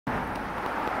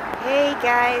Hey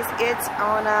guys, it's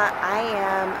Ona. I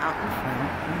am out in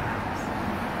front.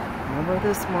 Remember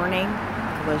this morning,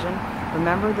 collision?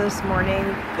 Remember this morning,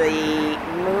 the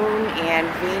moon and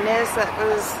Venus that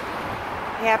was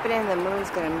happening? The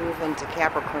moon's going to move into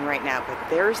Capricorn right now, but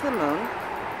there's the moon,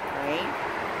 right?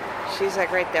 She's like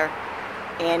right there.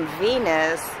 And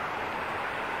Venus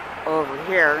over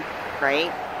here,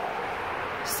 right?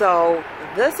 So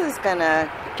this is going to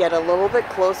get a little bit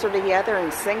closer together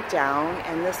and sink down,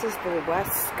 and this is the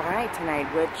west sky tonight,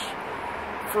 which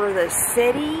for the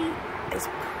city is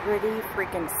pretty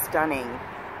freaking stunning.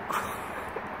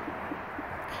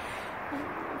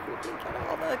 You can get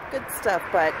all the good stuff,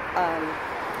 but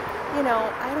you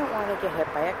know, I don't want to get hit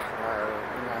by a car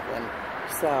or nothing,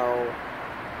 so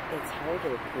it's hard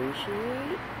to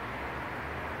appreciate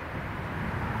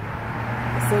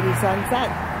the city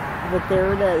sunset. But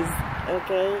there it is,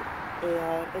 okay?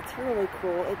 And it's really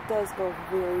cool. It does go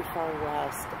very far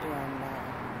west, and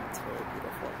it's really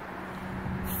beautiful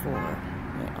for,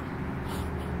 you know,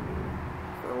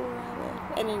 for where I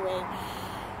live. Anyway,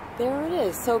 there it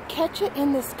is. So catch it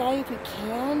in the sky if you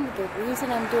can. The reason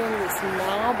I'm doing this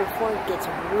now before it gets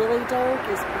really dark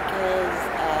is because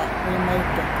we might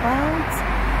get clouds,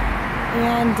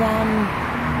 and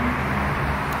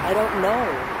I don't know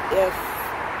if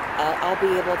I'll be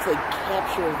able to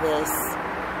capture this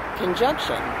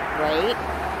conjunction, right?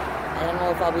 I don't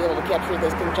know if I'll be able to capture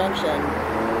this conjunction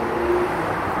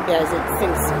as it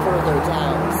sinks further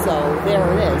down. So there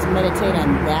it is. Meditate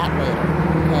on that later,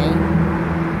 okay?